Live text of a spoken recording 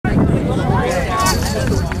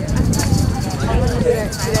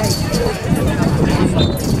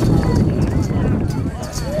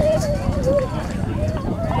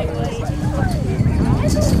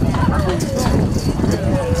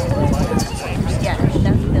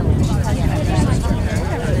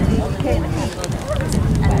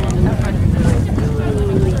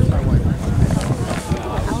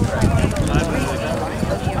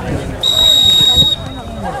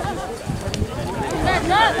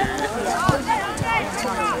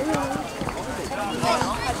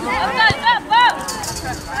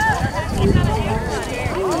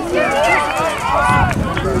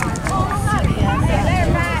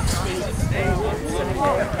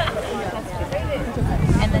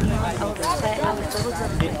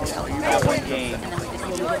That one game,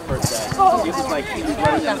 first set, it was like, he was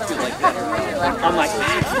running down the field like that. I'm like, I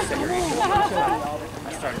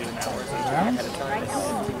started doing that work ahead of time.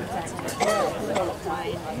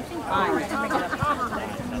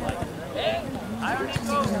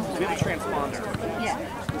 We have a transponder. Yeah.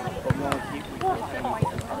 But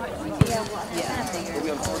we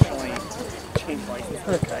unfortunately changed license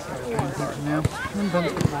back.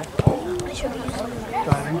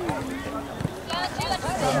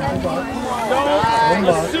 Don't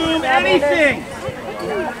assume anything!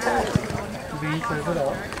 B clears it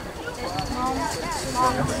out.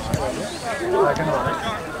 Back and right.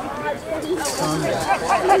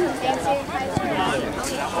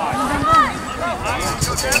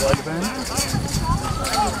 Leg bend.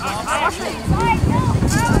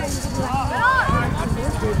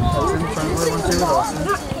 That's in front of her, 1, 2 with Austin.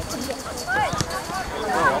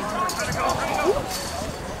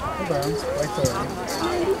 Bounce, right there.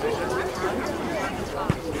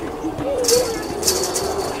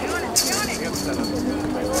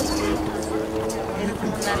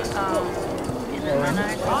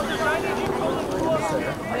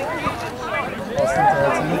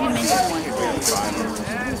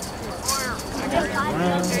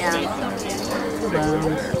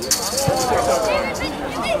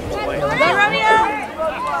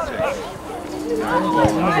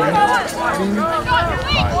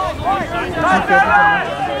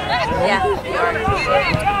 Yeah.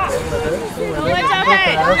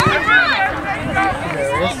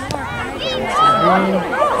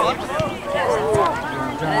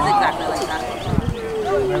 That is exactly like that.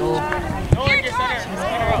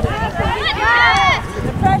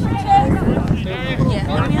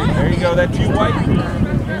 There you go, that's you, White.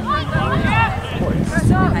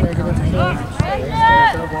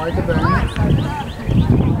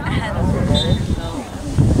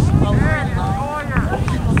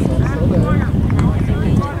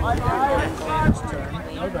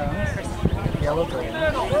 Yellow green. And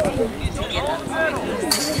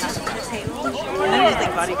then just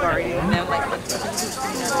like bodyguarding and then like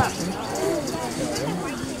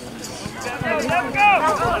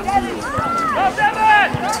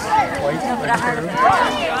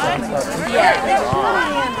yeah.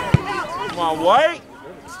 Come on, White.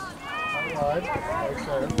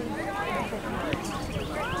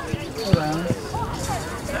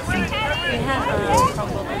 we had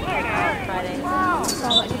crumbled Friday.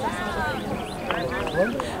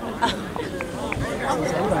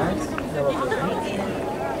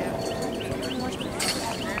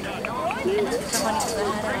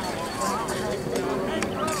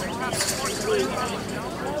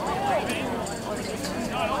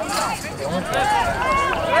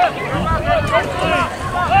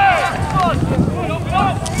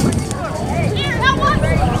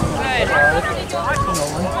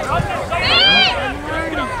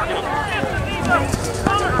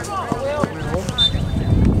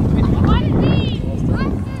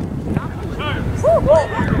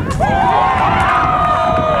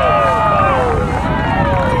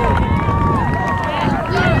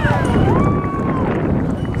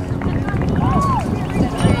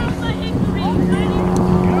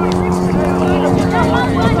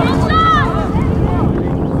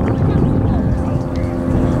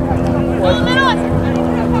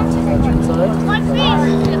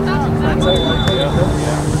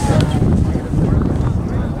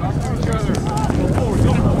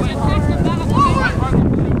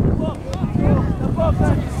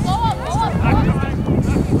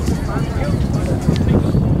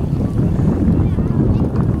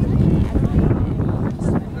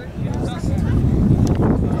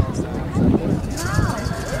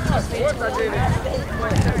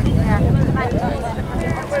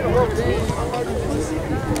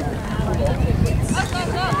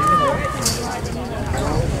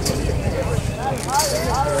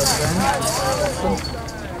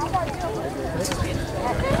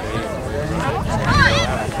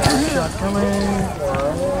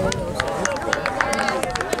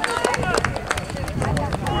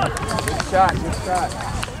 Good shot.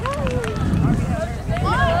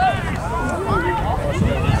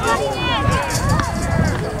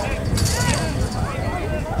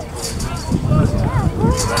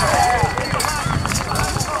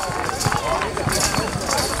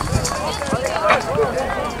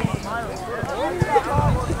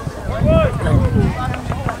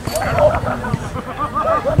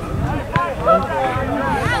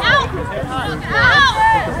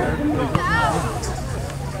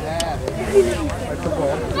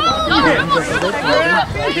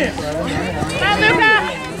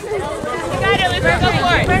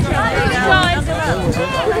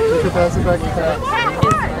 pass it back to Pat.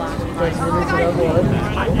 Tries to release it out wide.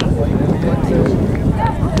 Flex it.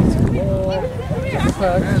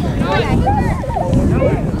 Back.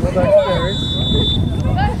 Go back to Barry.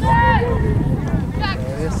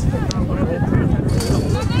 Darius.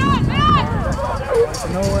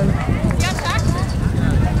 No one.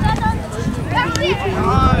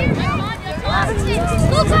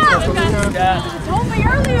 Told me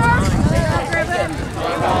earlier.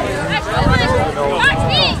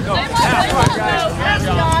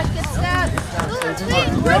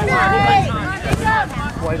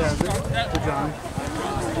 White has it. To John.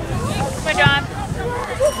 Good John.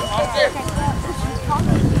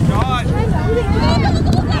 Alright,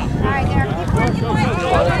 Derek. Keep playing.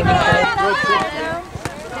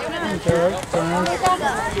 Derek, turn.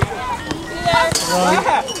 Run.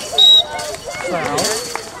 Foul.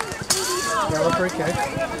 Yellow free kick.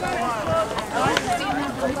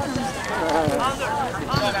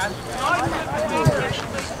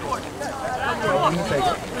 You can take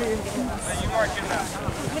it.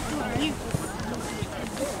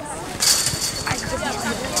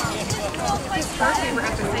 First we were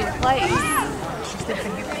at the same place.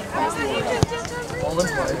 All in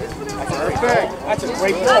play. Perfect. That's a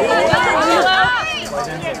great ball.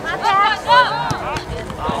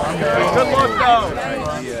 Good look, though.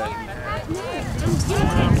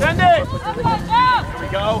 Send it. Here we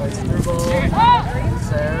go.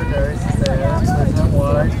 There, Darius is there. There's no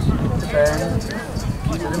wide. Ben.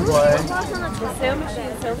 Keep it in play.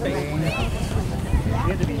 Bean.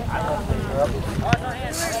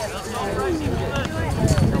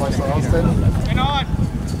 Watch Austin. Hang on.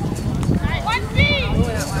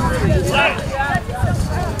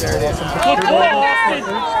 There it is.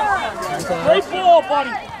 Great ball,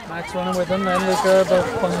 buddy. Max running with him, then Luca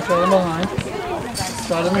pulling each other behind.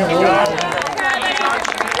 Shot in the middle.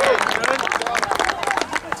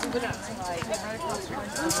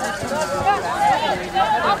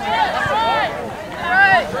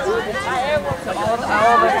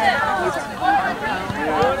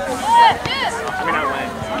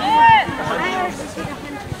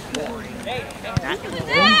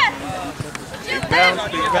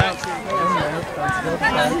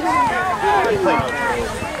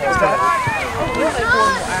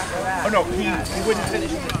 Oh no, he wouldn't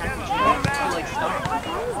finish the catch.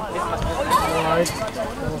 Wide.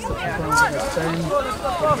 Double steps in front against Ben.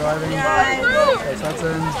 Good driving. Chase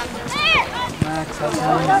Hudson. Max Hudson.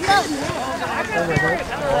 Over it.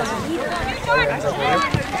 Player ends up with it.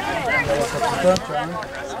 Double steps in front, John.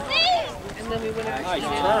 And then we went up. Nice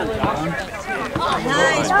turn.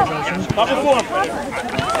 Nice possession. Couple for him.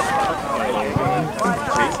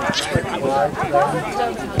 Wide, Ben.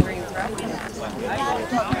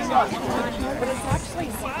 But it's actually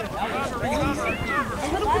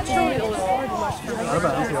a little bit chilly. Out of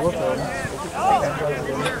bounds, yellow flag.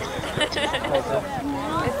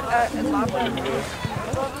 It's lovely.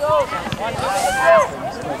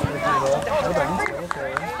 Out of bounds, yellow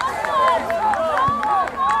flag.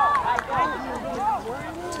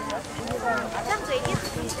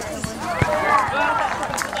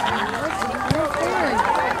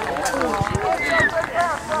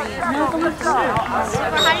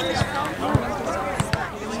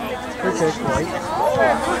 Good kick, White.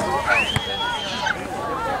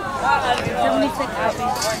 76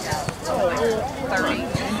 copies. 30.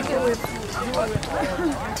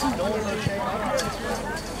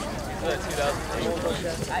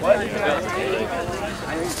 What?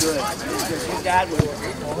 He's good. His dad was.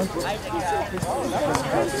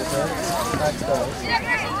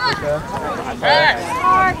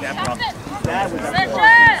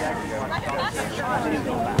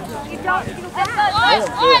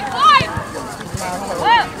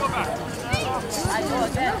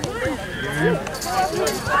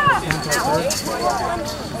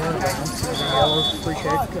 Yellow free kick,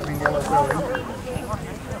 I mean yellow throwing.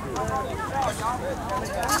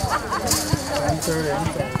 And third in,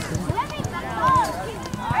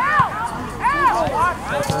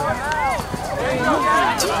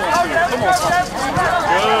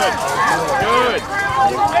 Good.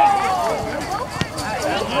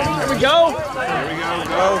 Here we go.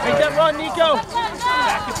 Go. Make that run, Nico.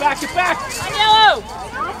 Back it back. On yellow.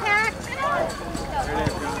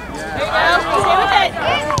 There you go. Stay with it.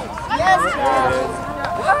 Yes.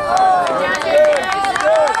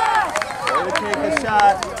 Way to take a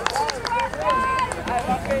shot.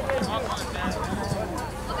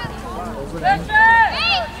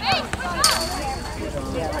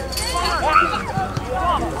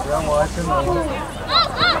 John Watson,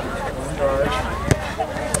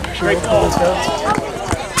 Great ball. It's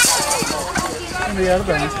going to be out of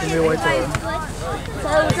bounds. It's going to be a white throw.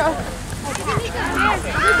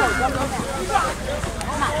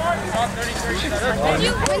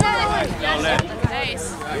 Nice.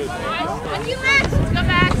 On you, Max. Let's go,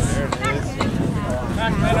 Max.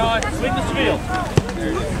 Swing the field.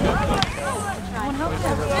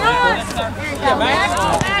 Yeah, Max.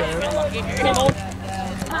 Come on.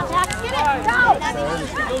 Get it. Go.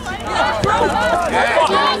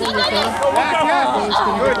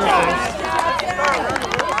 Good job.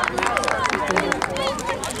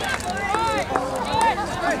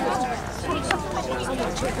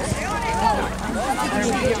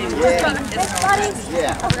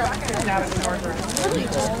 Yeah.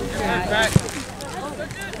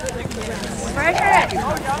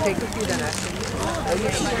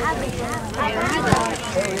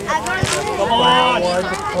 Come on.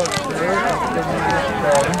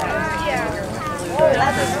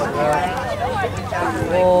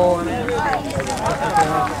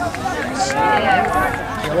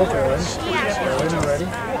 Yellow Karen. Ready?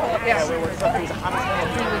 Yeah, we were talking to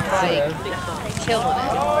killing it.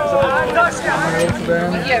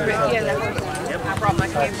 I brought my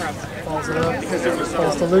camera. Falls it up.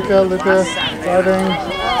 Falls to Luca. Luca driving.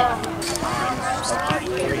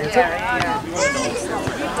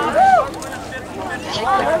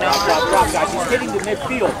 Drop, guys. He's hitting the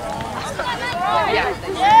midfield. Yeah.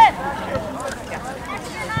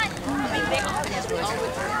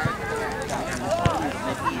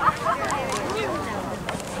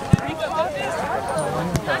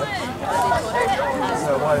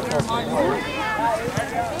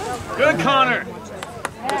 Good, Connor.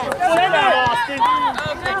 Stand out, Austin.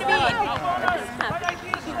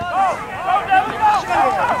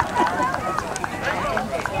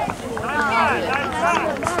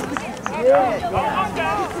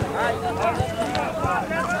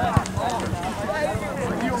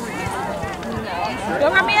 Go,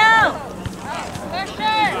 Romeo. Push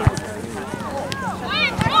it.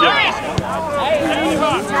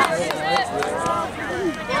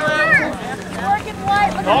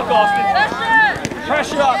 Talk, Austin.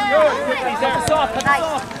 Pressure up. Good. Quickly. Set us off. Cut us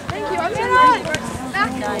off. Thank you. I'm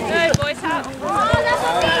good, boys. Out.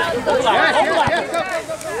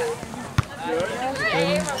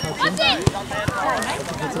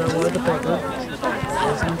 Gets it over the paper.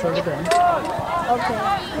 Goes in toward the bench.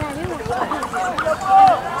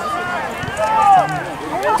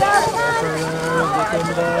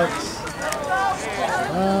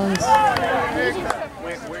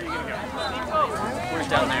 Where are you going to go? Where's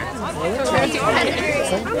down there?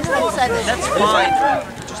 That's fine.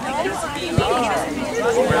 Just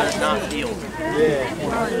because where there's not field.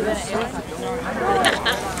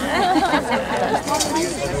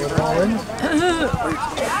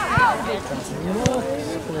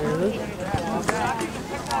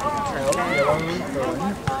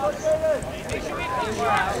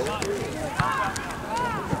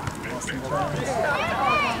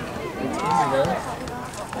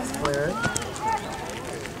 Clear it.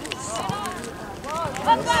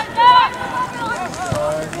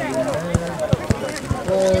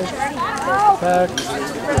 Back.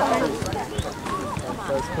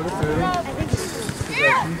 Let's put it through.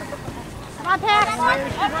 Possession. Come on, Pax.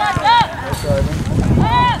 Nice driving.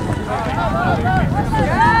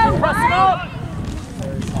 Press it up.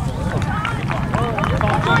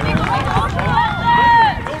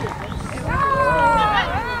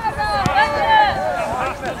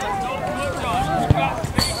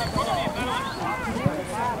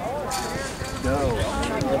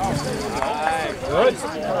 Good.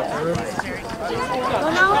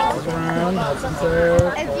 Around, Hudson's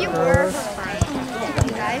there. If you were,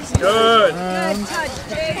 you guys. Good.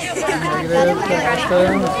 Negative,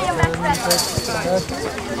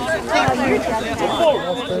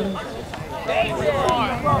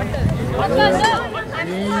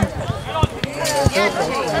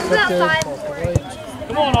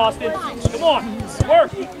 Come on, Austin. Come on.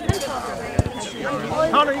 Work.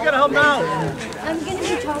 Connor, you gotta help him out. I'm gonna be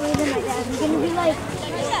taller than my dad. I'm gonna be like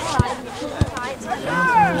 5.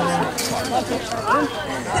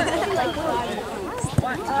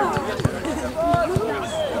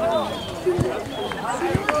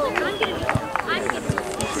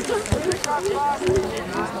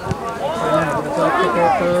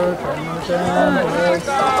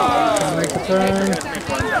 Make the turn.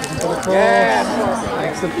 For the cross.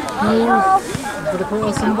 Makes the move. For the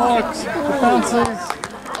cross and box. The bounces.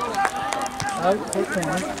 Out for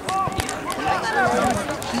corner.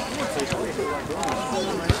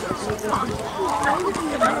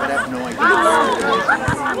 I have no idea.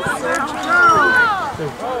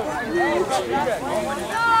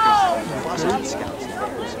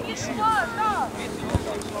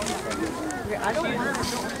 I don't want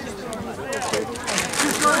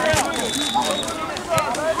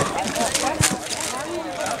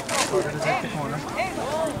Harder to take the corner.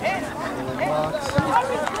 Box.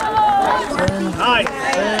 Nice.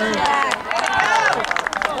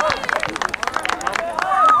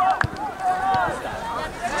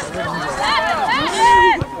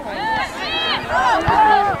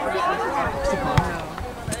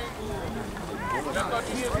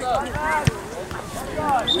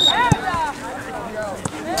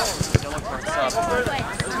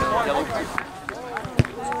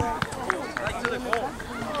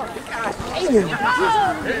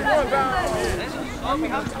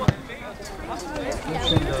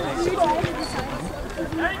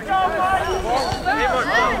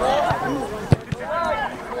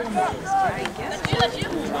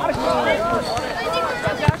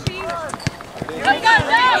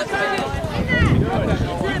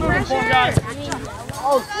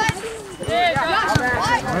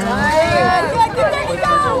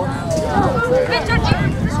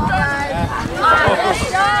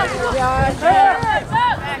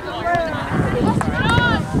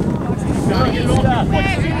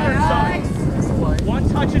 One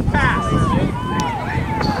touch and pass.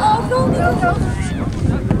 Oh, no, no, no.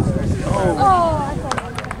 Oh.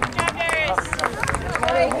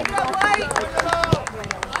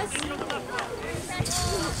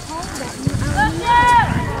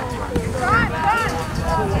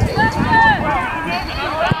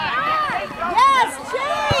 Yes,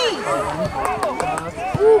 Chase!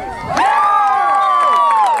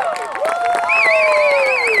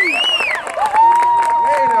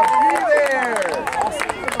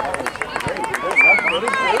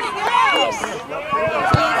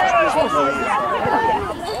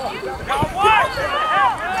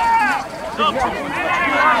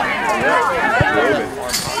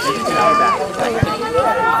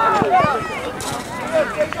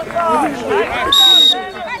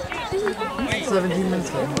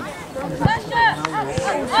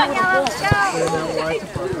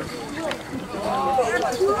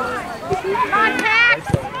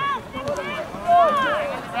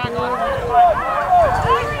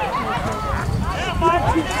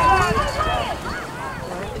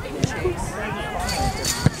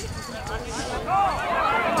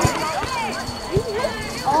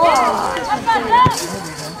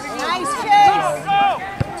 Nice chase!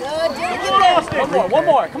 Good, didn't get there. One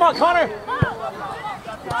more. Come on, Connor.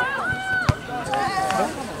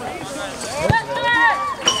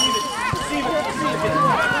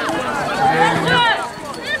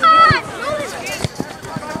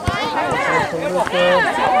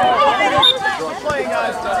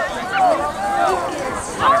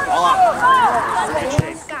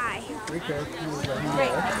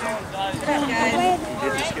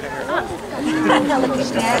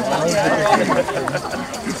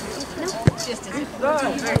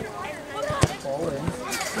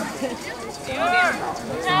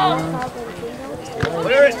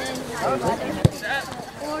 Clear it.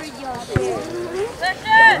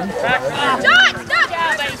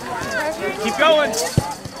 Keep going.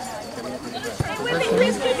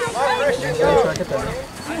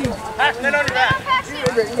 Pass it on your back.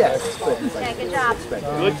 Yeah, good job.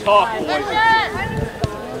 Good talk, boys.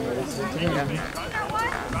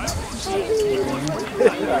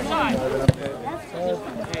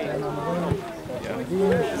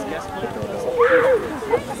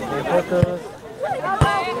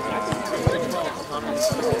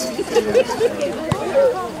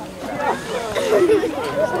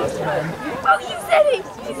 Oh, you said it!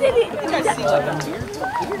 You said it!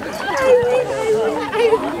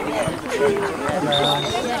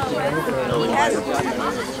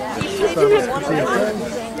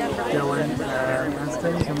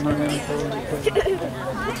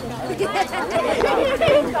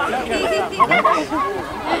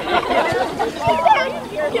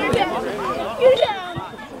 You're down.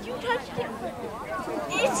 You touched it.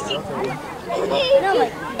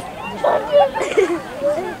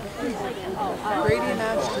 Brady and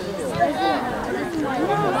Ashton.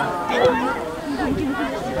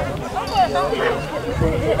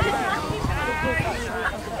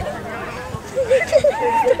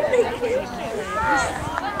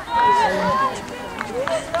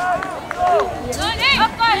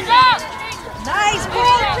 Nice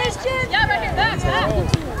ball, Christian!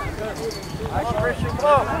 Nice, Christian. Come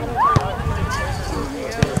on.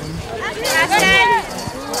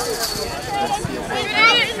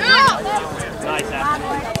 Nice,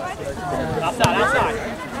 outside, outside.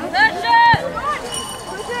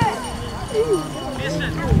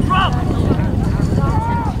 Listen, drop.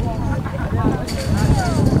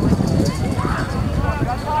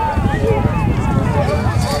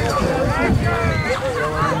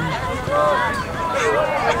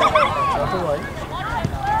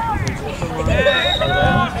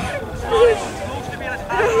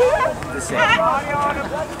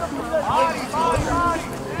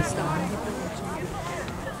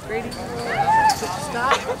 Grady.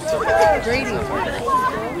 Stop. Grady.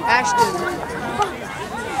 Ashton.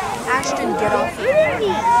 Ashton, get off. Is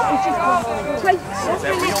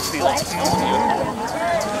that real field?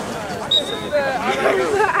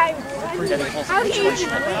 How do you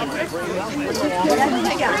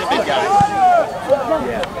Big guy.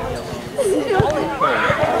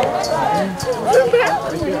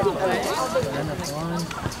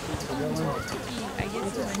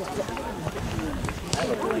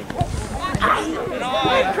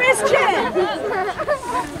 Christian!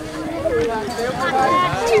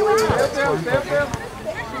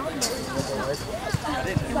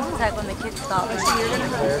 It's like when the kids stop. You're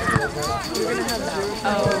gonna have that. Oh,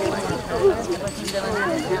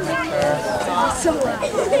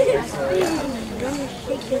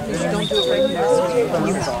 don't do it right now.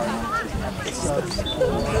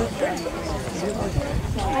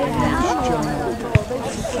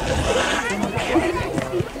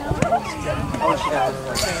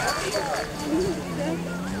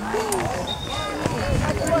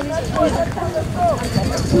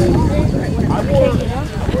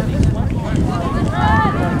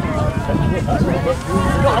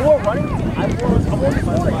 I wore running. I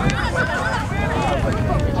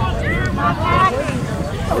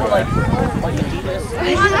wore like Adidas.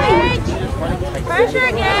 Pressure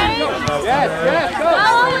again! Yes, go!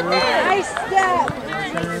 Follow with it! Nice step!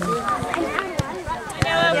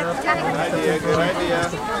 Good idea.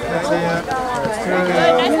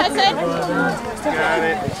 Good, nice Hudson. Got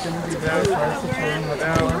it.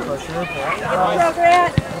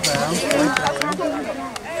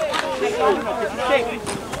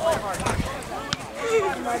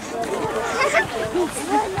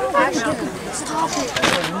 Stop it!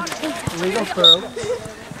 Legal throw.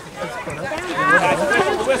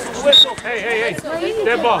 Whistle. Hey.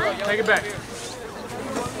 Dead ball. Take it back.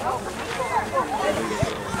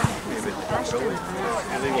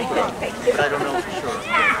 But I don't know for sure.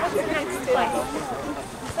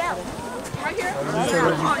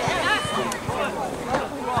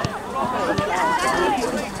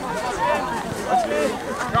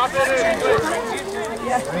 Drop it in.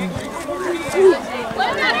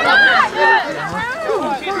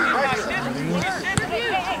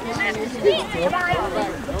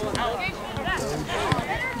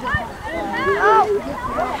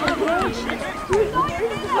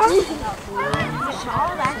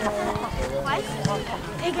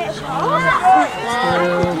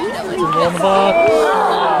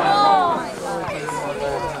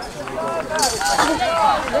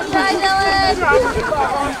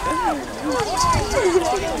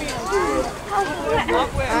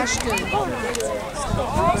 Ashton.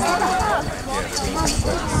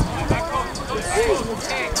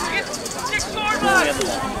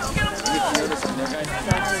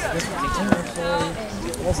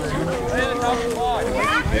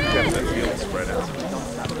 They've kept the field spread out.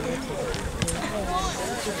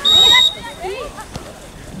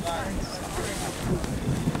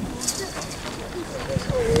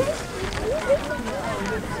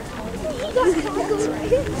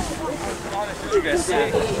 What you guys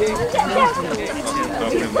say?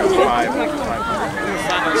 Up in the 5.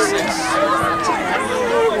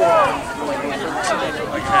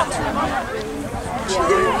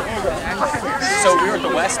 So we were at the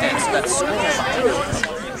west end, so that's school.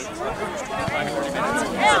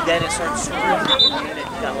 And then it started screwing, and then it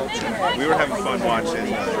got a little too. We were having fun watching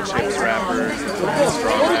chips wrappers and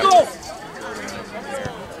straw wrappers.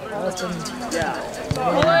 Yeah.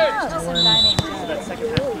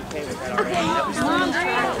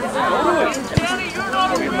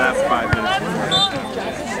 We left 5 minutes before.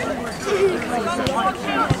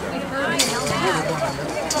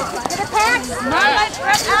 Nice,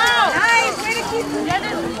 spread out! Nice, way to keep spread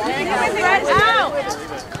out!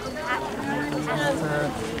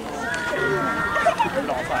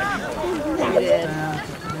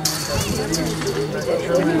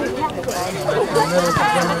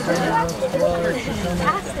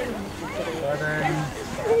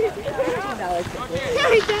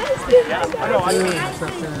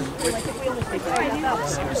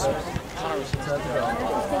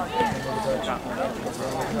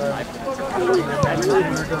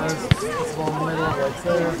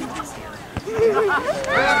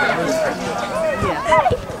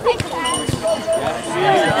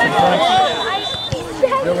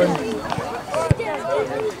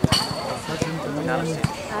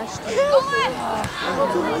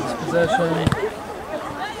 Possession.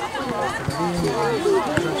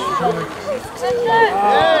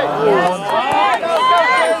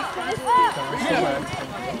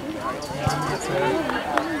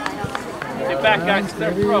 Get back, guys.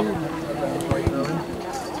 They're pro.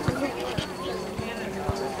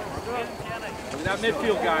 That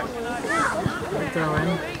midfield guy. Throw in.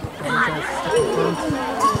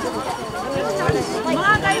 Come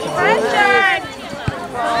on, guys, pressure!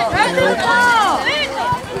 Pressure the ball!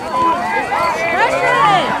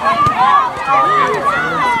 Pressure!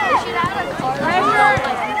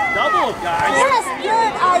 Double, guys. Yes,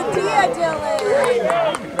 good idea, Dylan.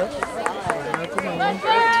 Push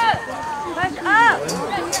up. Come on.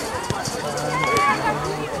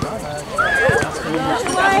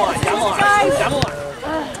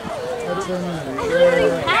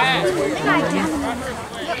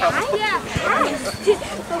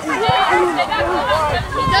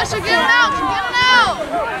 Dustin, get him out! Get him out!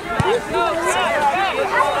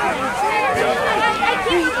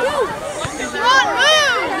 Come on, move!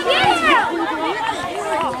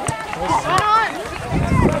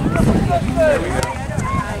 There we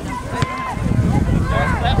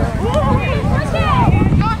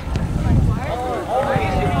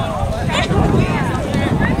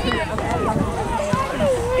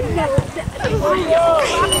go.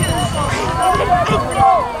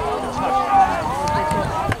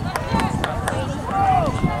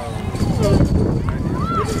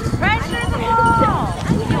 Pressure the ball.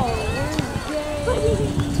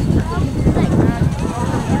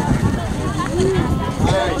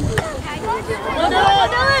 We'll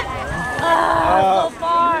do it. So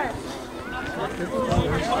far. Too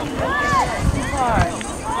far.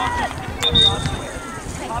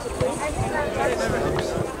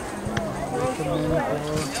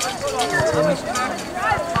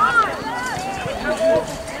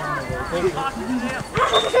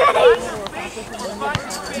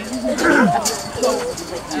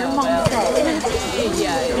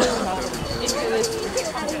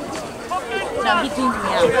 No, he tunes me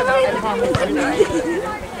out.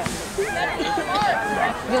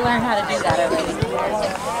 You'll learn how to do that already.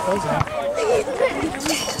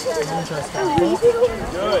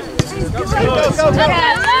 Good. Good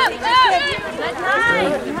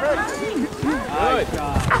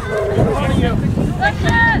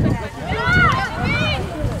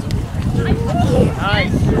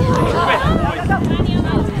Nice.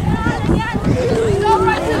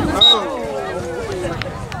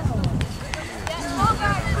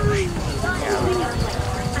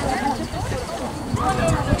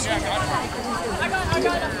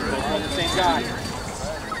 Same guy.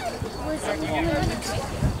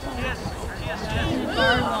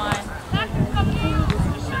 Third one.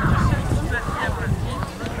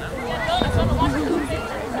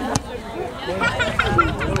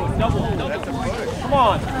 Double. Come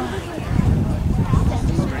on.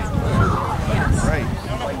 Right.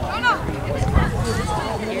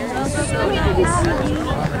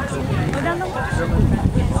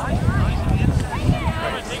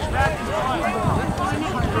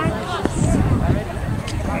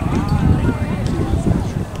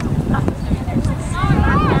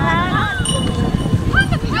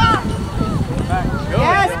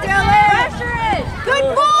 Yes, Dylan! Pressure it! Good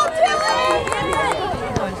ball, Dylan!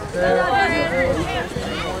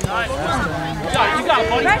 You got it,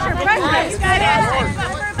 buddy. Pressure! You got it!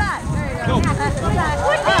 Go.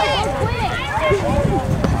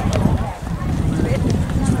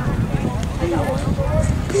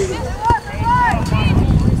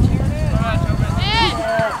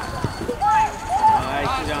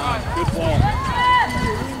 Nice, John. Good ball.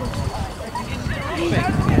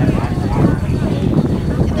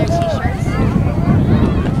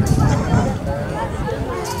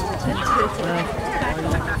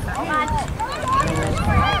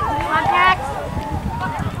 Contact!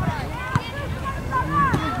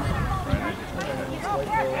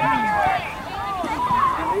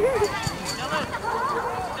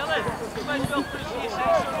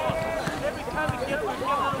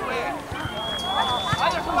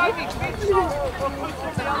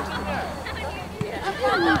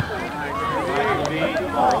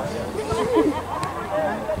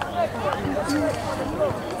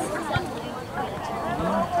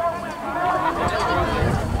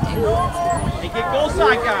 Hey, get goal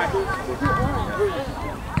side guy.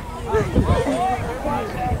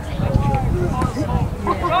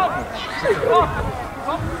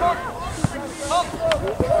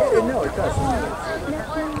 No, it doesn't.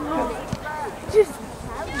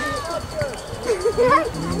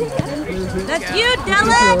 That's you,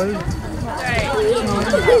 Dylan!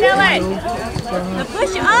 Dylan! Now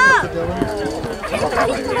push up!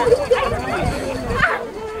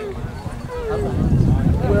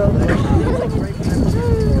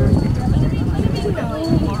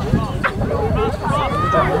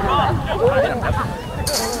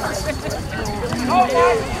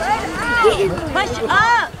 Push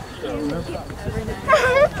up! Man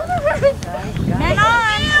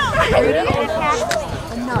on!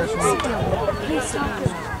 No, still. Please stop it.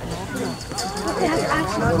 That's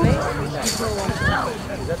actually.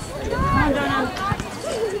 Come on, Donna.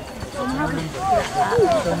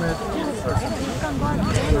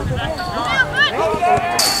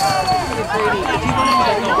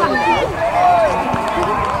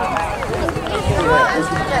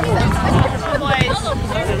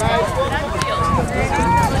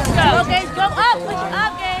 Go, Gage, go up! Push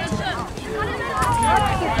up, Gage!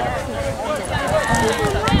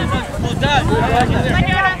 Well done. You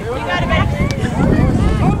got it, baby.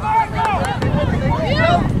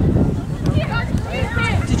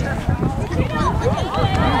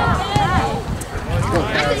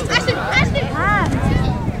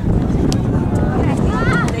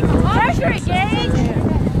 Pressure it, Gage!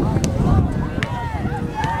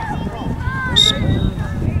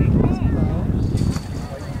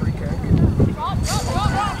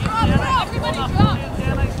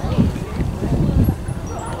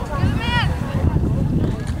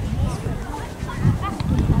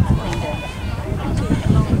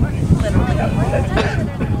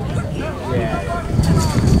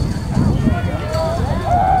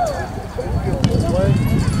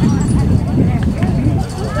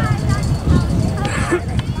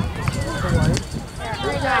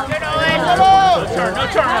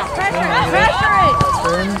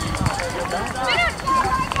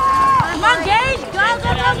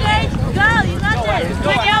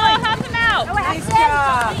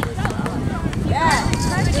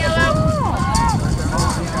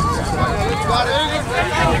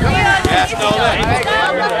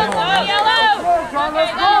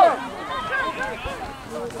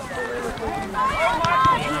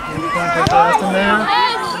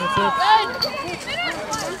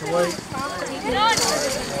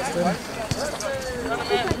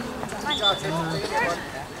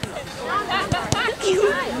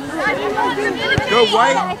 Go,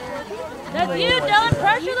 White. That's you, Dylan.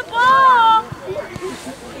 Pressure the ball.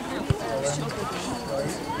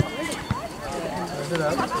 Lift it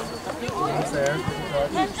up. It's there.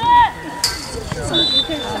 That's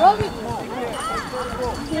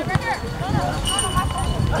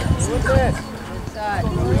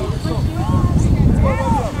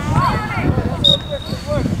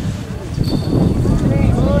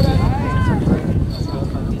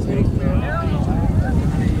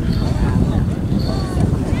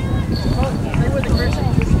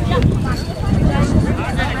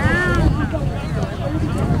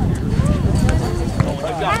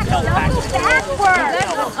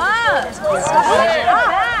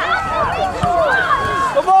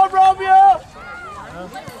Come on, Romeo!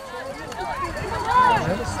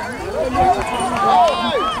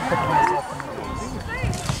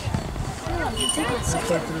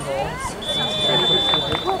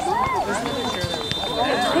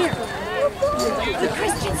 The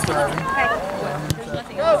Christian stuff.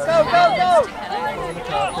 Go, go, go, go!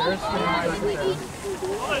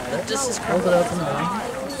 Hold it up and down.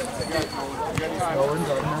 Going,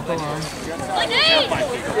 driving off the line.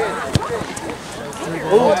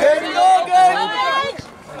 Oh, there you go, good!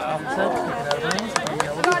 Opposite, kick it out of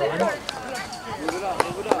bounds.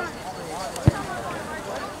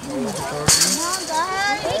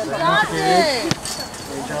 Yellow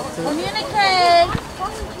forward. Communicate.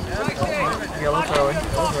 Yellow throwing.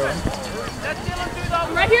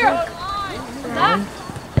 Right here.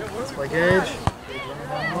 Let's play Gage. Gage running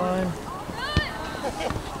down the line.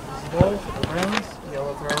 Ball, rounds,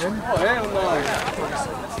 yellow throwing. Oh, hell no.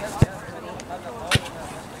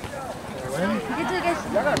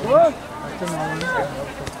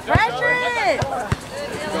 Pressure it.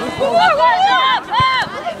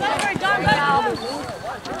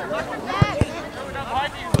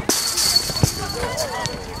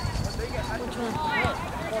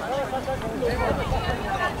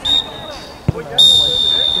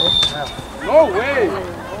 No way!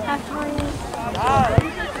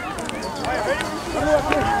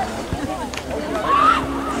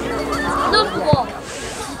 Look ball.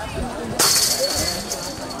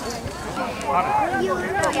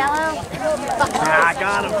 Yellow. Yeah, I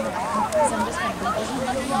got him.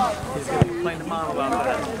 He's going to be playing to mom about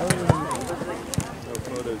that.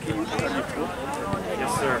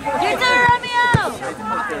 Yes, sir. Get to Romeo.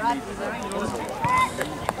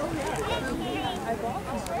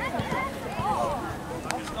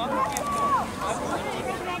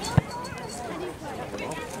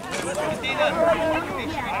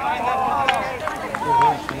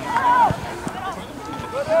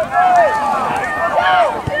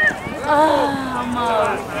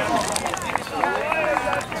 Almost.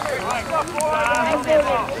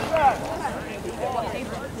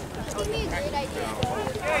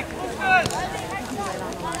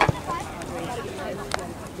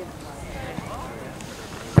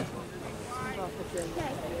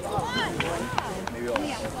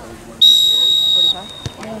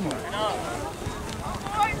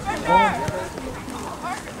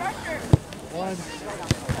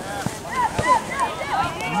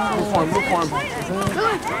 uniform.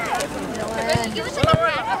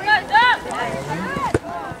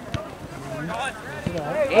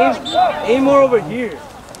 Aim more over here.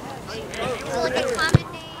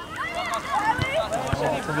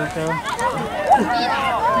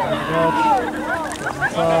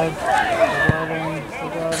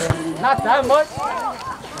 Not that much.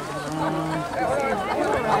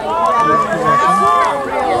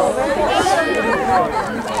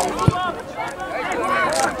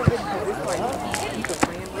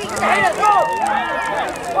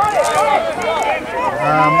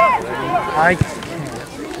 I can't.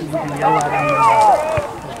 You can yell at him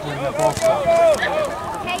when the ball stops.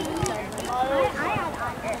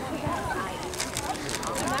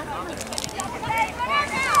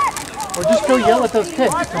 Or just go yell at those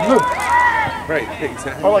kids to move. Right,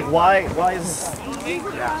 exactly. Or like, why is...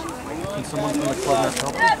 Yeah. Can someone from the club not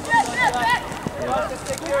help you?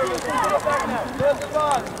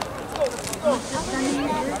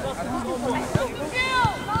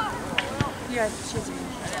 Yeah, she's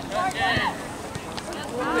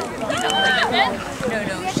No,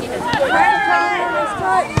 she doesn't.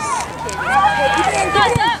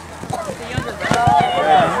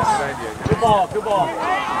 Good ball, good ball.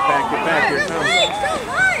 Get back, here it comes.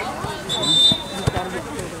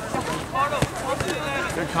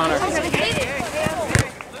 Good Connor.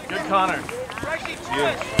 Good Connor.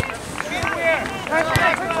 Yeah. Good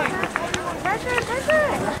step.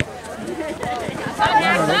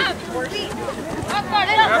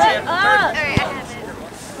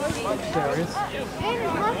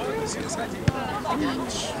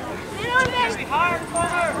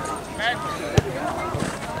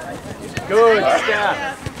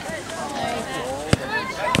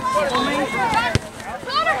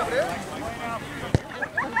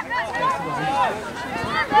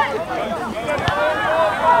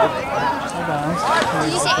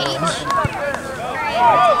 Did you say H?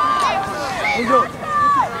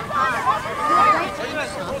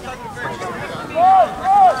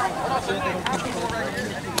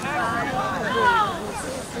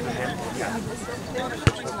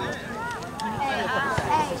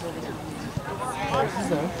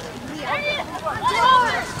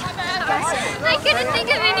 I couldn't think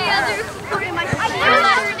of any other.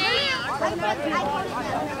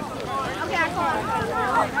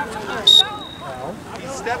 He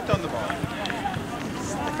stepped on the ball.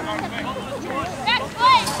 Next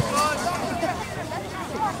play.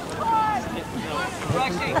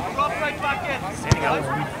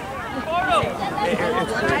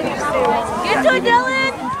 Get to it,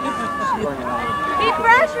 Dylan! Keep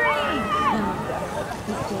pressuring!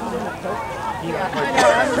 I know,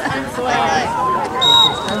 I'm sweating.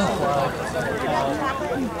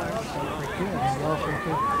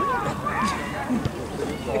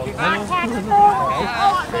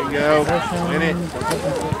 There you go. Win it.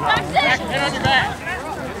 That's it.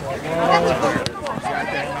 Got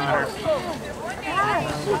that, Connor.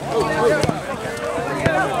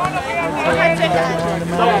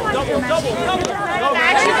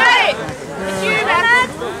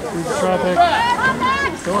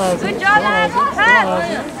 Good job, Max.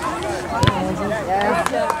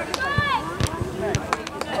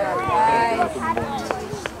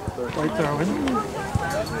 White throwing.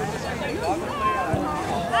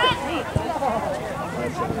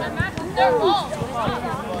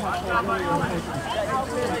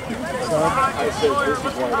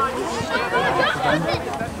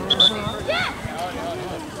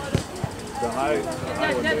 The high.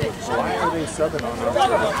 Why are they subbing on us?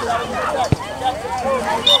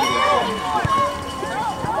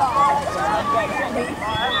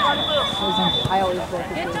 I always go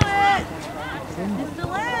into it. It's the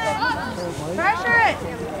leg. Pressure it.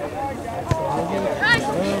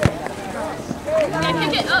 Yeah,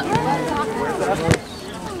 kick it up.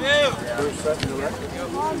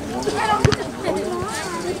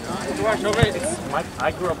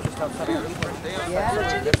 I grew up just outside of this place.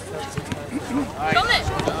 Come it.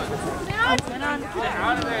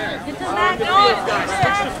 Get the Max.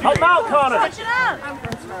 Help out, Connor. Switch it up.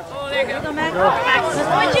 Oh, there you go. Max.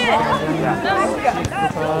 Switch it.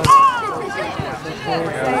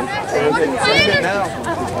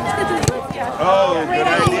 Oh, good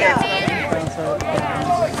idea.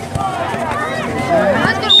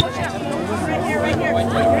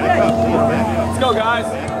 Let's go, guys.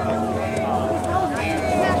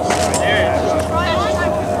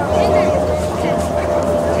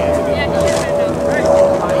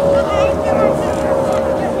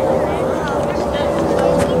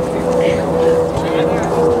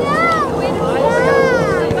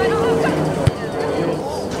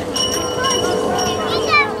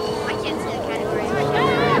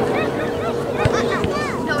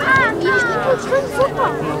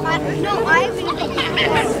 No, I haven't been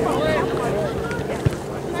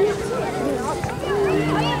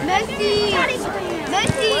Messi!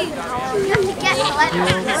 Messi! You have to get the letter.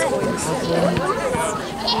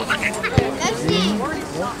 Messi!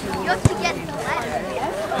 You have to get the letter.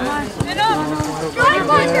 No.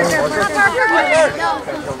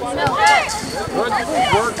 Max with the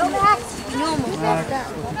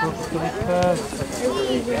purple striped pass.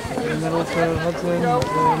 In the middle to Hudson.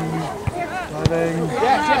 Then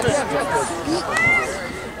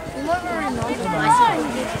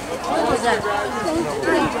What was that?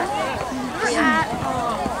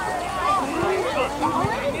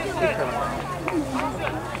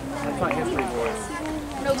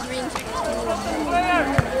 No green.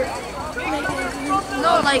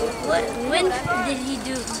 No, like, when did he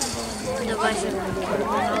do the bicycle?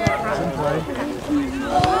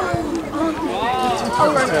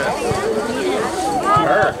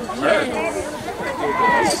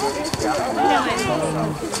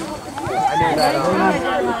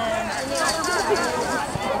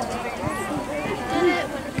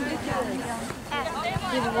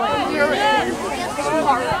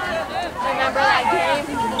 Remember that game?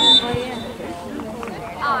 He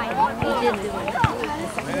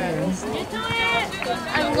did do it.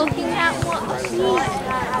 I'm looking at what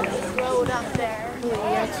road up there.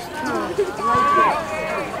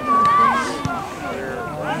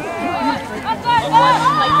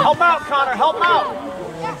 Help out, Connor. Help out.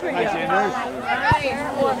 Nice, Anders.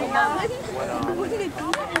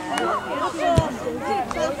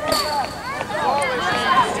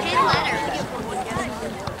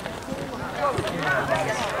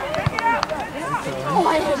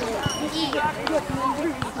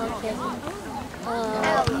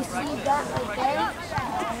 You see that right there?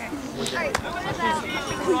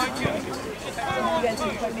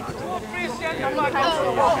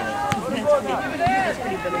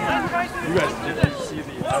 You guys didn't see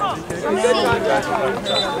the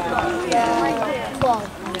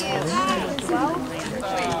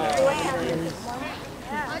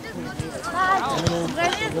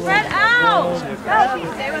Spread out!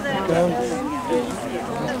 Stay with it.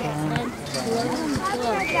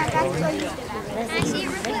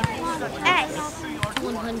 S.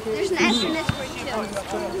 There's an S in this word too.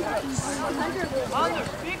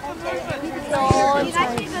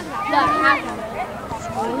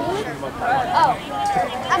 Oh,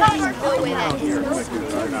 I got more the way that is.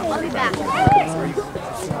 I'll be back.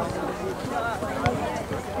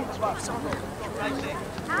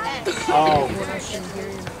 Oh.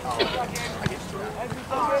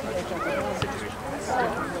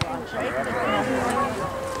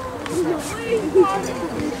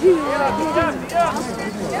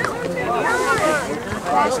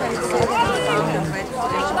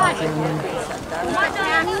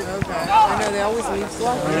 I know they always leave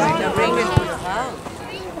slow. They're bringing people out.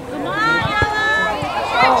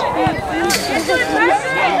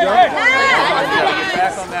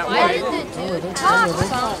 Back on that way.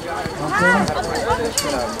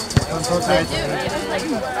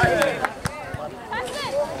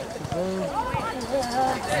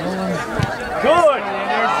 Good!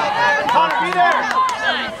 Connor, be there!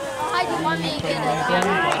 I do want me to get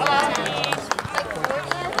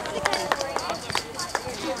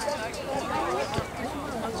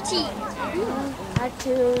T. I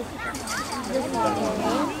choose this one.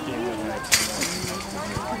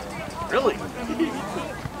 Really?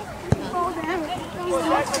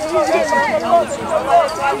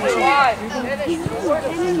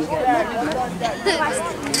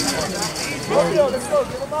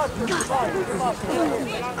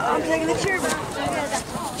 I'm taking the chair back.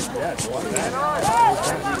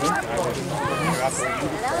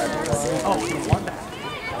 Oh, you won that.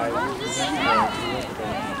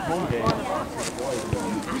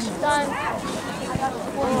 Done.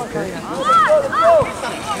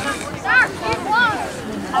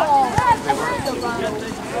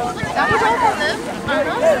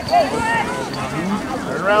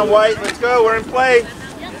 Turn around, White. Let's go. We're in play.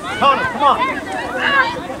 Connor, come on.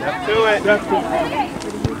 Step to it. Step to it.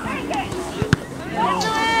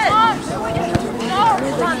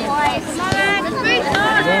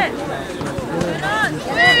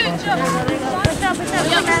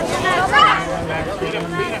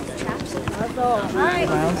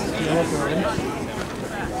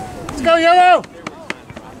 Let's go, Yellow!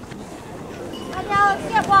 Let's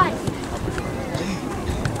get one.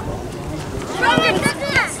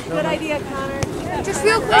 Good idea, Connor. Just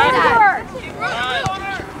real quick, Dad.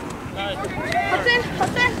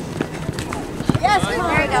 Hudson. Yes,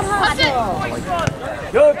 there you go. Hudson.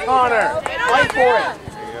 Good, Connor. Fight for it.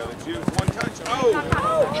 One touch. Oh!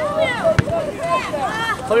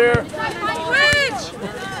 Clear.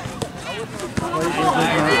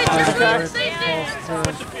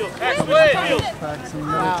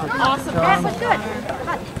 Awesome. That was good.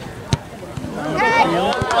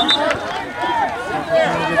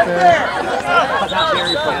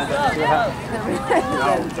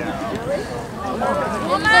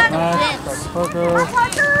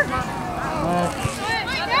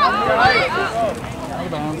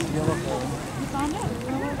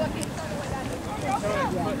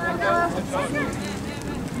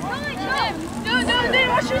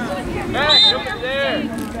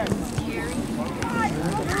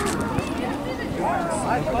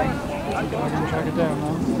 Track it down,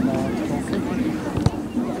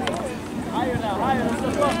 Higher now, higher. Let's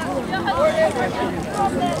go.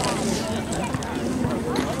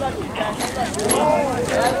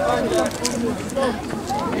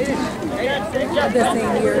 The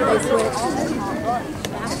same year they switched.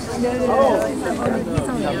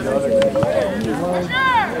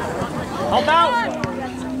 Help out.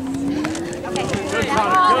 Good,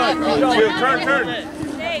 Connor. Good. Turn.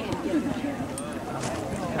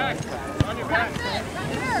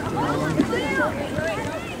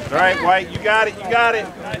 All right, White, you got it.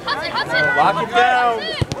 Lock it down.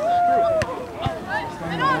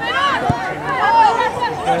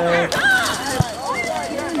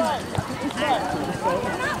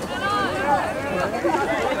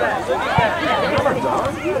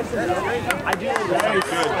 I do. Very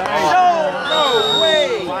good. No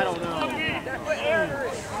way! I don't know.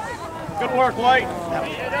 Good work, White.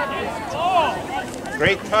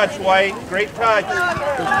 Great touch, White. Great touch.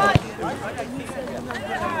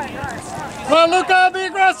 Come on, Luca, be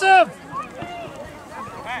aggressive!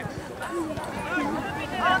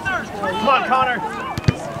 Come on, Connor.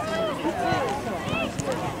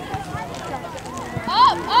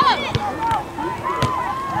 Up!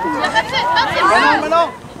 Yeah, that's it!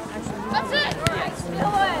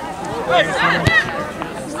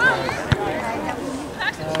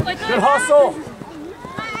 Good hustle.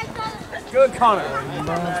 Good, Connor. Come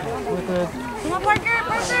on, Parker!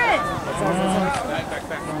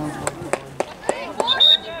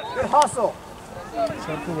 Good hustle.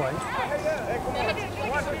 Set the White.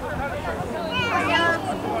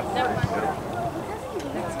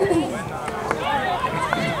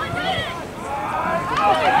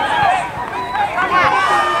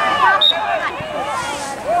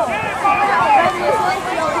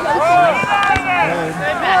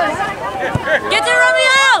 Get to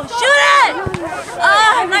Romeo! Shoot it!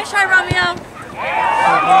 Ah, nice try, Romeo.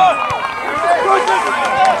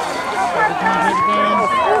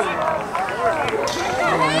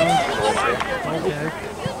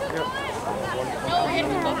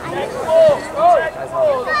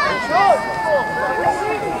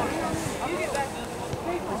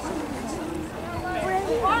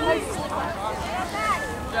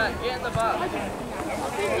 Get in the box.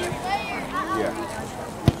 Yeah.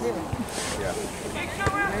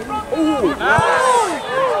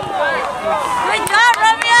 Good job,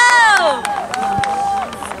 Romeo!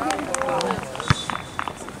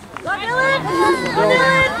 Go, Dylan!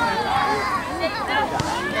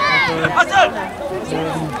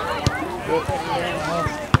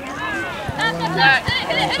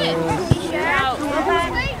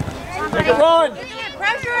 Make a run.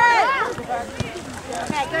 Pressure it!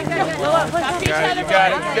 Okay, good. You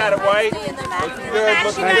got it, White.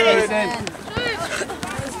 Looking good.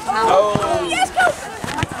 Oh.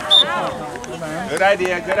 Good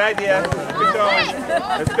idea. Keep going.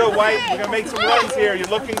 Let's go, White. We're going to make some runs here. You're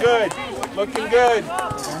looking good.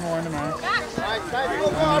 One more in the max.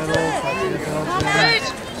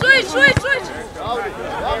 Switch!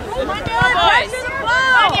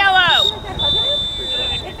 On yellow!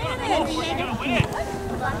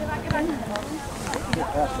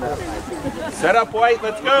 Set up, White.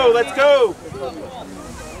 Let's go.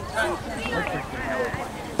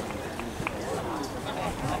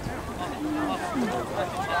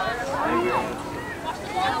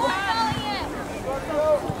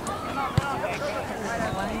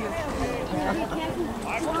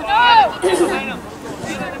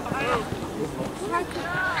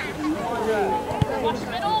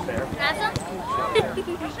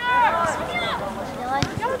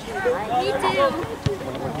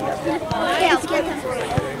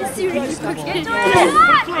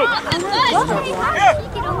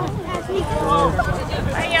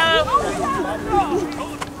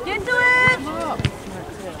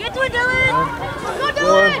 Get to it, Dylan! Go,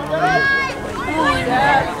 Dylan!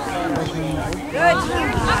 Good.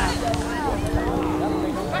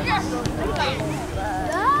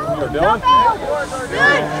 Dylan.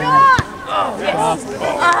 Good shot! Oh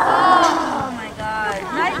my God.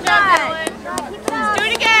 Nice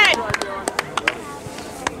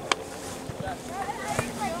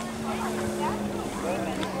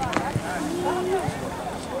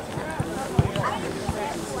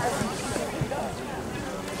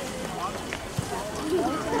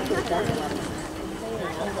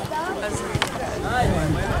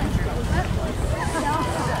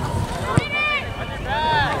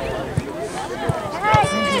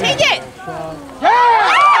Take it!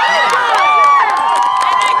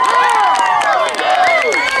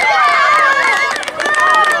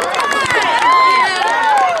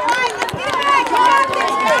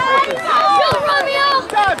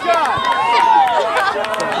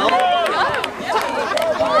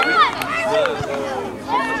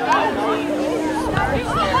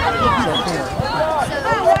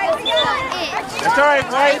 That's all right,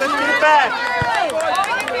 White. Let's get it back.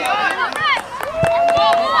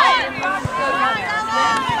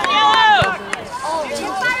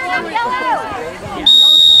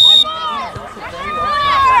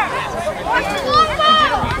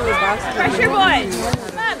 Pressure, boys.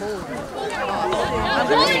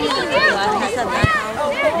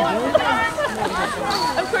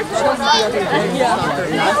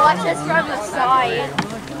 Watch us from the side.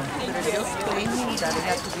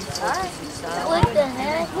 What the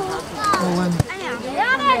heck?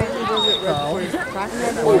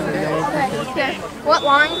 What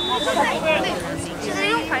line? So they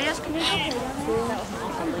don't fight us, can they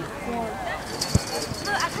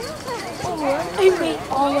I made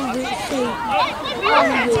all of it safe. All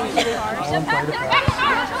of it.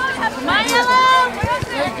 Come on, Yellow.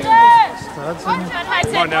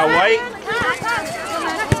 Come on now, White.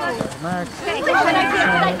 Max. Go, Matt.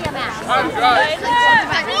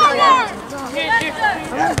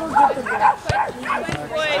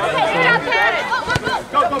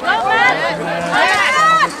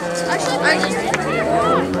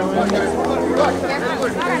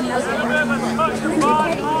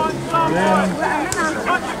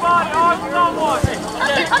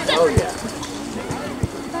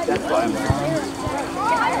 That's why I'm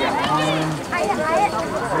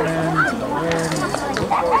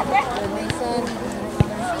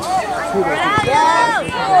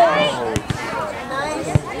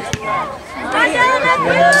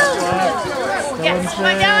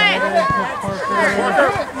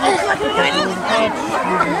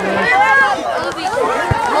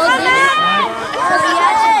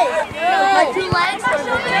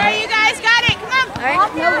There, you guys got it. Come on.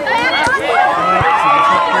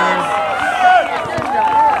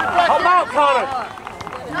 Help out, Connor.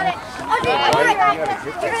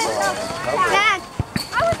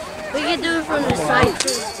 We can do it from the side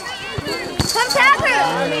too. Come tap her!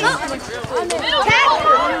 Tap her!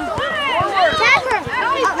 Tap her!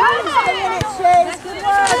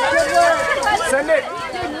 Send it.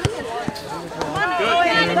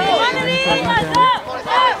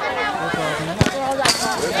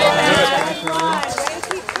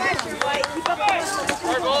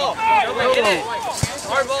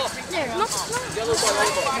 Hard ball.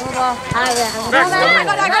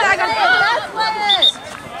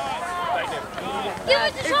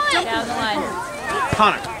 Down the line.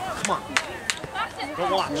 Connor, come on. Go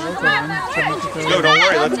watch. Let's go. Don't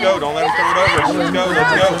worry. Let's go. Don't let him throw it over. Let's go.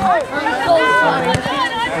 Let's go.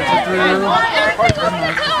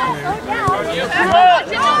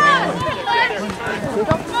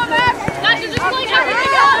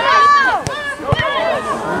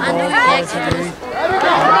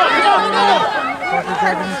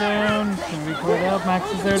 Can we pull it up? Max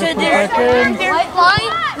is there to put back in. White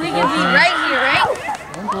line? We can be right here, right?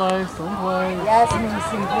 Don't play, don't play. Yes, we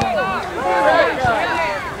see.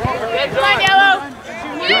 Come on, Yellow.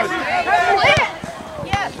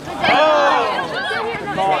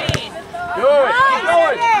 Good. Keep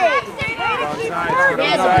going. Get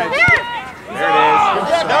onside. There it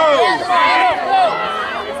is. No!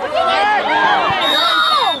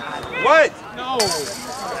 What? No.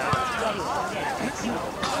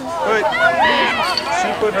 But she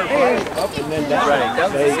put her body up and then down. Right.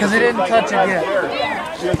 Because he didn't touch it yet.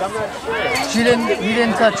 She goes, I'm not sure. He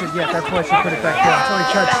didn't touch it yet. That's why she put it back down. So he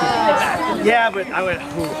touched it. Yeah, but I went,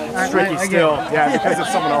 it's tricky I get still. it. Yeah, because if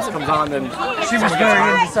someone else comes on, then She was very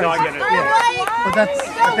indecisive. No, I get it. Yeah. But that's,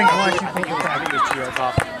 I think, why she put it I back. think it was 2 yards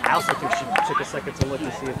off. I also think she took a second to look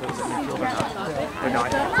to see if it was in the field or not. Or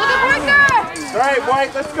not. All right,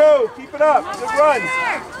 White, let's go. Keep it up. Good runs.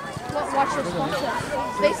 Watch this one.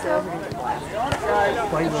 Space though.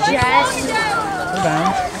 White was Yes.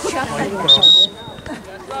 down. White goes.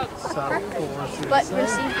 South 4, But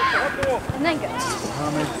receive it. And then go.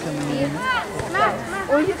 Mohammed coming in.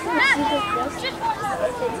 Or you can receive it just.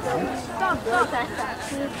 Go back.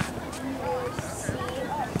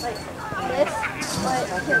 Like this. Like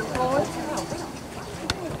hit forward.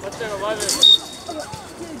 What's there, 11?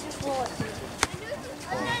 Dude, just roll it.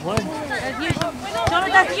 What? Jonah,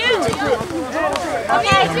 that's you.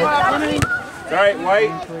 Okay. All right, White.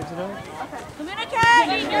 Communicate!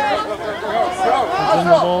 It's in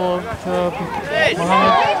the ball to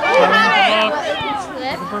Mohammed.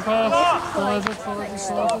 Looking for a pass. Still has it.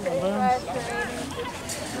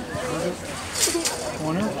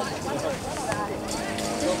 Corner.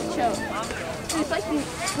 It's like you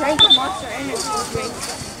drank a Monster Energy drink.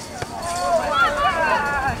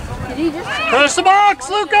 Did he just... Finish the box,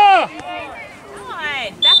 Luca! Come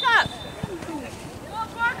on, back up!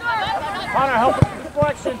 Connor, help with the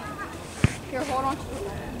deflection. Here, hold on.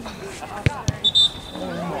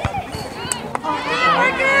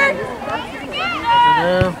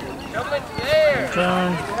 There.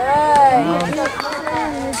 Return.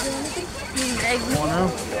 Corner.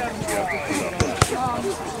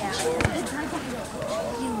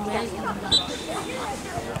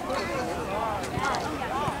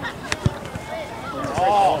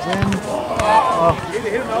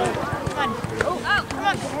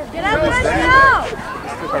 Get up, let's go!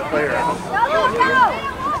 Took our player out.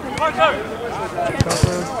 Back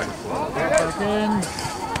in.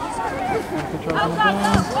 Control from the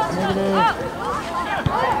fence. Negative.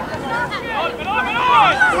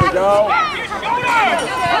 There we go.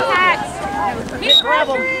 Keep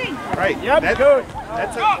pressing! Right. Yep. That's good.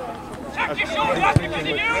 That's a. Check your shoulders up because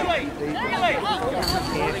you're nearly.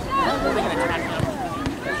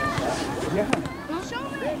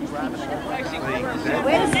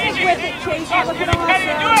 Wait a second with it, Chase. Look at us.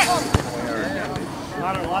 A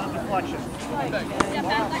lot of deflection.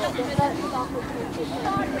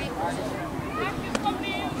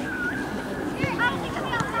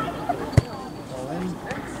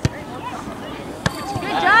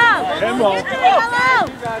 Good job! Tempo.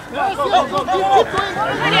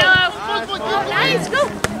 Nice, go!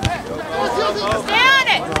 Stay on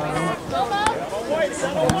it!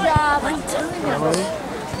 Good job, I'm telling you.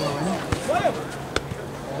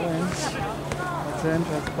 That's in.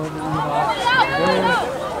 Try to plug it in the box.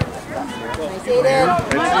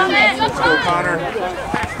 Let's go, Connor.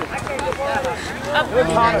 Good,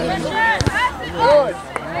 Connor. Good.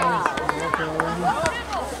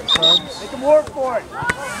 Make him work for it.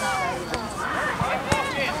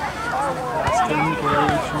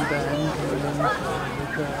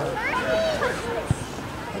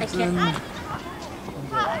 I can't.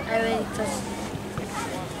 I already touched it.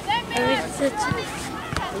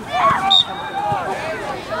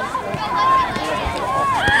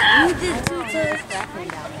 You did two times.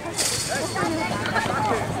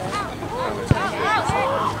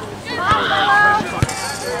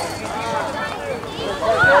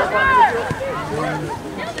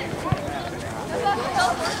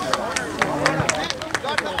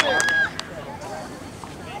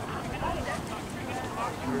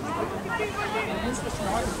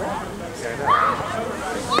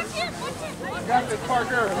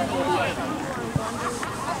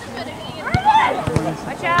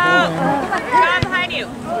 Watch out! John behind you.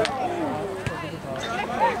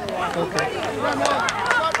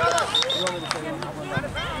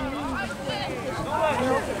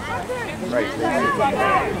 Right.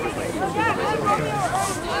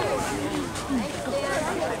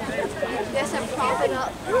 Yes, I'm propping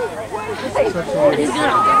up. He's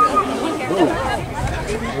gonna.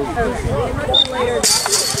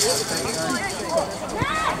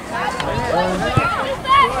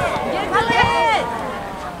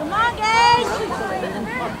 Come on, Gage!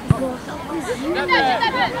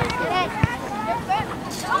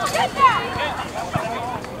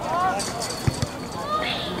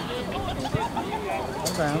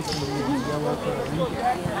 Bounce and yellow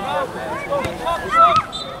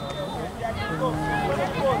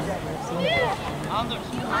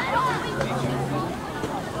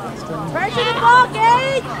Pressure the ball,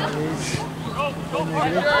 Gage!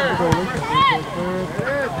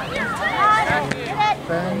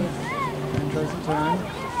 Ben and tries to turn.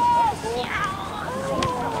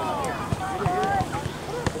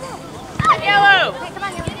 Yellow!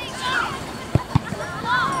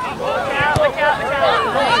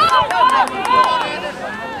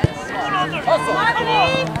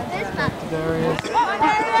 Darius.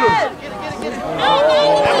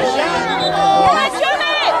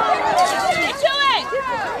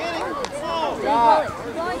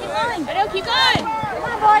 Keep going! Come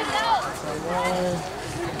on, boys!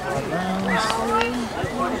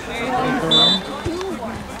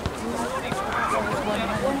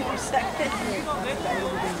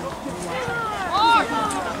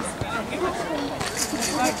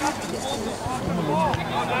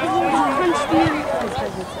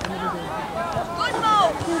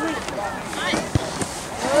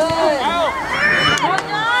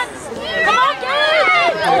 Come on, Gage!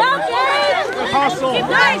 Keep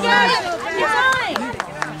going, Gage! Keep going!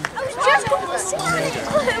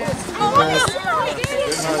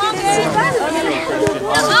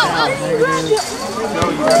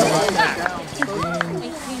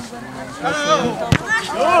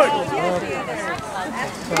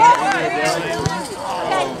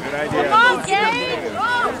 Good idea. Come on, Gage. Come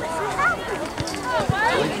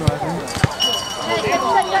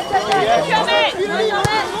on,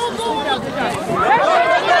 Yellow, help him out.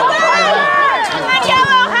 Come on,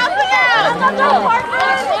 Yellow, help.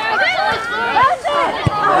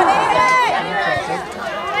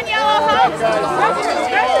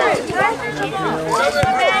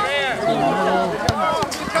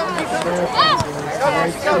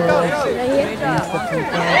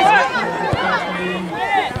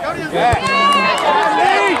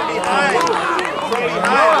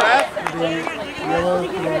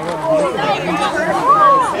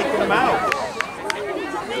 Taking them out.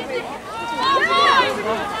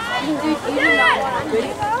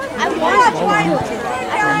 I want to.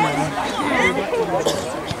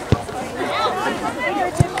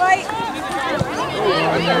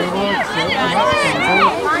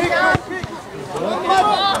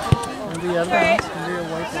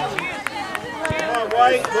 Come on,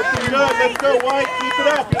 White. Looking good. Let's go, White. Keep it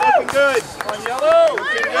up. You're looking good. Come on, Yellow.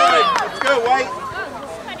 Looking good. Let's go, White.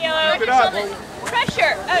 Come on, Yellow. Keep it up.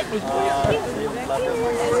 Pressure.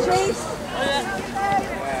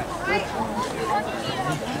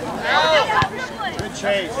 Good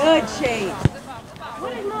chase. Good chase.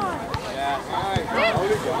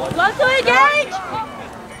 Let's do it, Gage.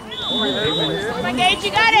 Come on, Gage,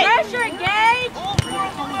 you got it. Pressure, Gage.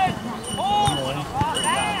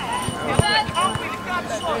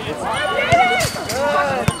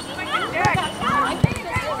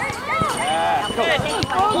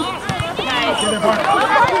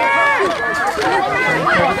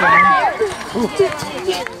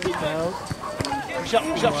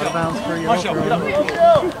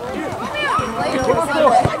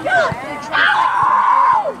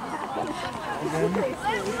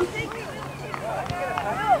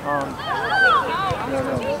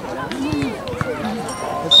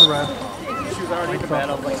 It's a red. She was already in the bed.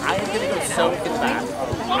 I was like, I am going to go so in the back.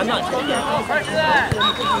 I'm not kidding you.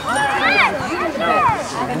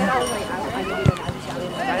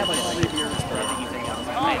 I have like 3 beers for every evening.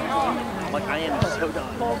 I'm like, I am so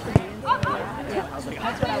done. I was like,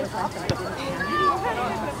 that's what I was like.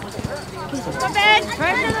 Come on, Ben.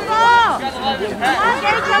 Pressure the ball. Come on,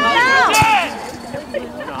 Gage, come down.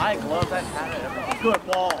 No, I love that pattern. Good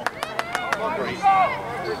ball.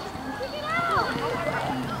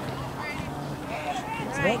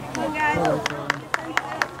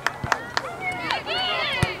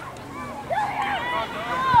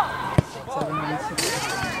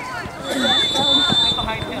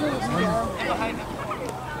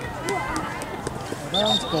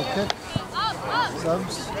 Bounce, goal kick.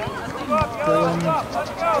 Subs. Dylan.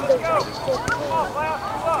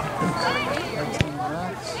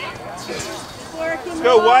 Let's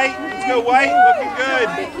go, White. Let's go, White. Looking good.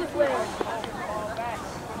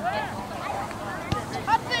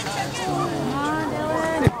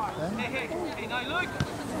 Hey, now Luke.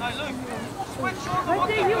 Switch over. Right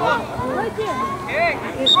there, you are. Right there. Hey,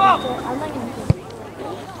 drop.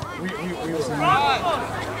 We was in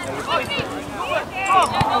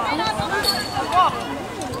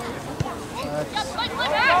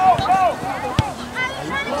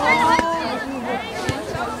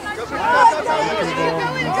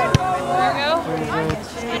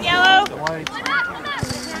And Yellow. White.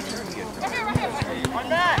 On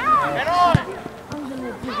that. Get on.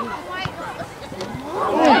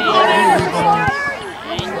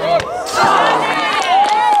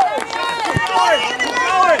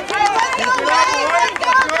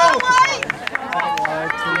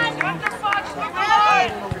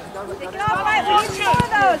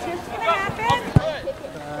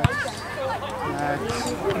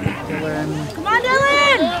 Dylan. Come on,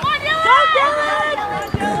 Dylan! Go, Dylan!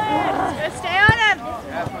 Just stay on him.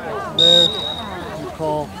 There. You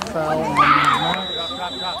call foul and then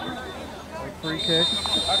like free kick.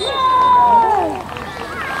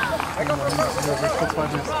 And then there's a quick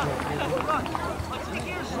 5 minutes to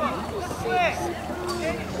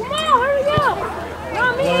Come on, hurry up!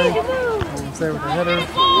 Not me, you move! Dylan's there with the header.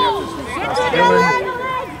 Pass to Dylan.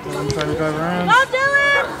 Dylan trying to drive around. Go,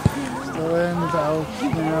 Dylan! Still in, out,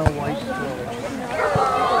 now White.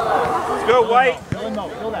 Let's go, White. Dylan, no,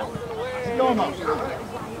 go that way. Keep going, Mo. Dylan.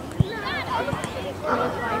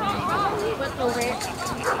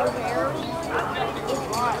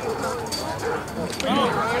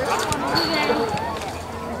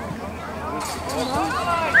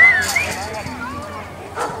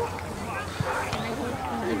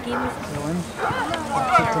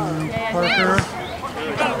 Parker.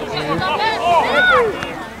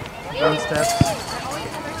 One step.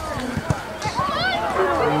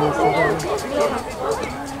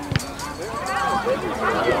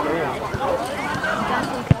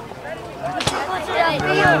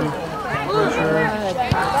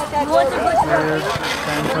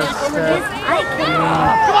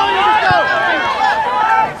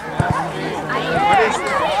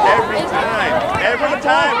 Every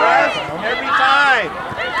time, Russ. Every time.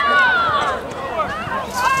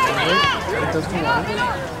 It does the one.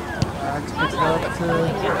 Max picks it up to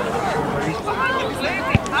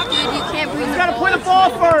Dude, you can't breathe. You gotta play the ball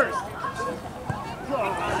first.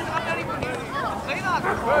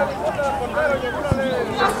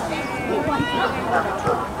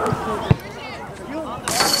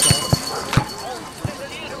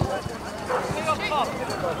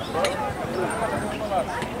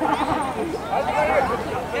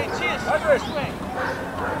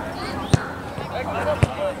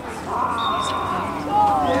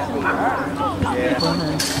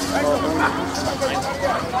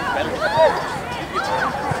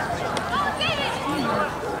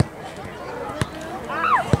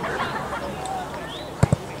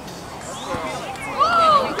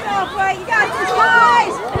 You got this,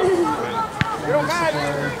 guys!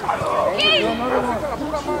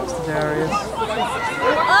 Darius.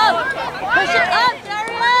 Up! Push it up,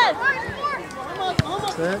 Darius!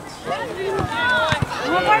 That's it.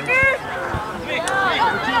 Come on, Parker!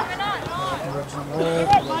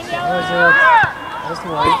 That's the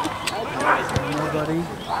white. Nobody.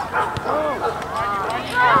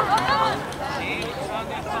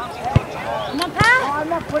 Come on, Pat! I'm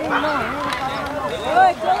not putting him on.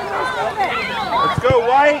 Let's go,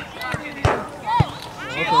 White.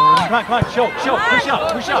 Come on, show, push up.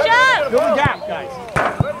 Fill the gap, guys.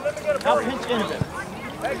 Now pinch in a bit.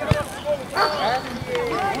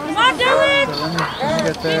 Come on, Dylan!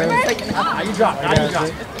 Get there. Now you drop.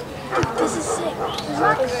 This is sick.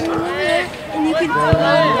 And you can throw it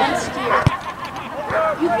against you.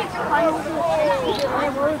 You can climb over the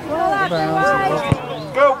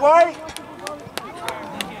Go, White.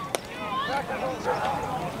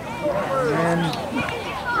 And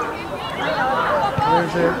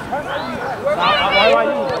where's it?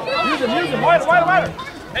 Use him. Wider.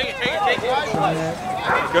 Take it.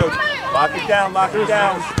 Go. Lock it down.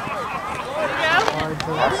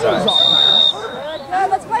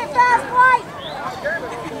 Let's play fast, White!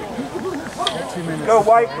 2 minutes. Go,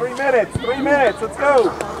 White. 3 minutes. 3 minutes. Let's go.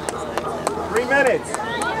 3 minutes.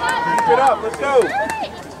 Keep it up. Let's go.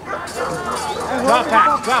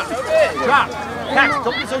 Drop. Pax,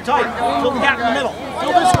 don't be so tight. Fill the gap in the middle.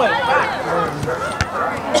 Fill this way. Back.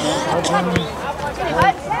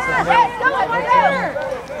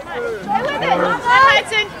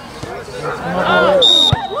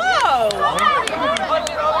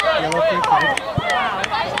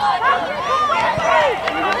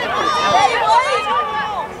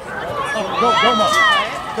 Go, Mo.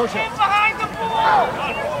 Go, Shane.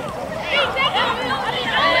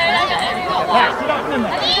 Pax, get up in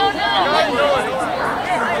there.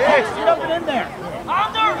 Pax, get up and in there.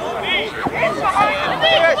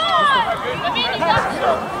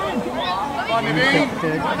 Come on,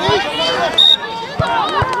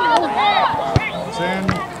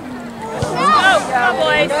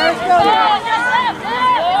 boys.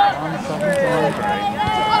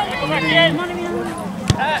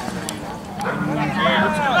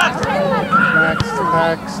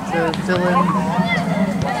 Max to Dylan.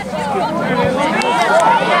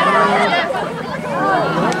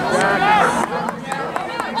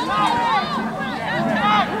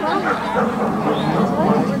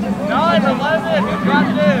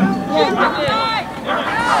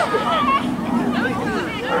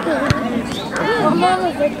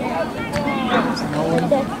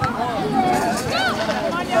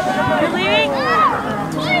 You're leaving?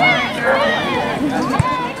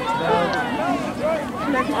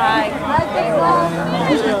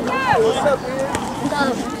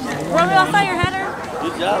 Run it off by your header.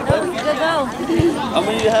 Good job, buddy. Good go. How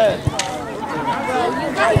many you had?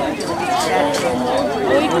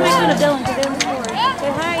 Well, you can make fun of Dylan because Dylan's scored.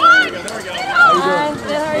 Say hi. Hi.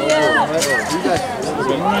 Good, how are you?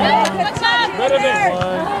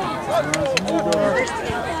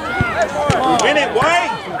 Win it,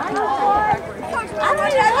 White. I'm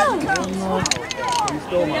ready to go.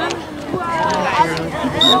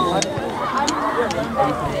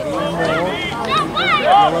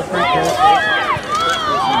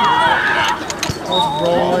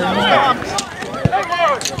 Rolling.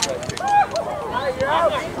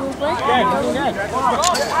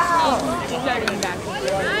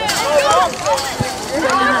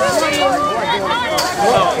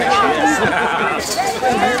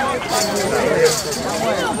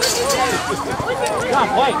 Come on,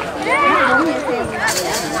 play.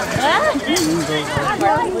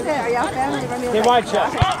 Okay, wide shot.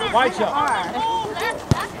 Wide shot.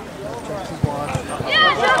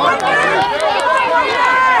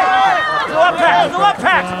 Go up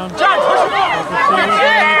pack. John, push him up.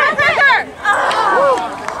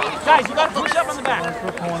 Guys, you got to push up on the back.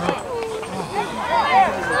 Come on,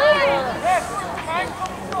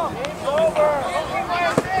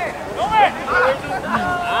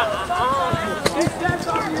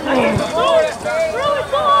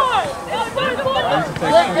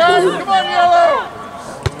 Yellow!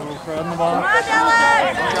 Crowd in the box.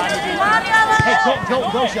 Hey,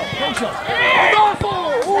 go, show.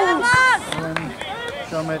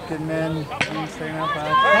 Show Met getting in. He's staying out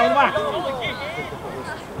back.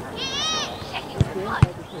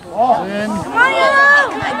 In.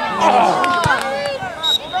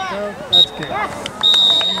 That's good.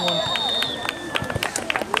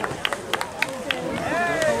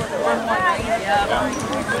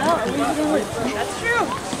 That's true.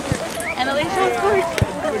 And Alicia scored.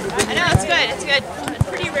 I know, it's good. It's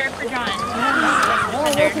pretty rare for John.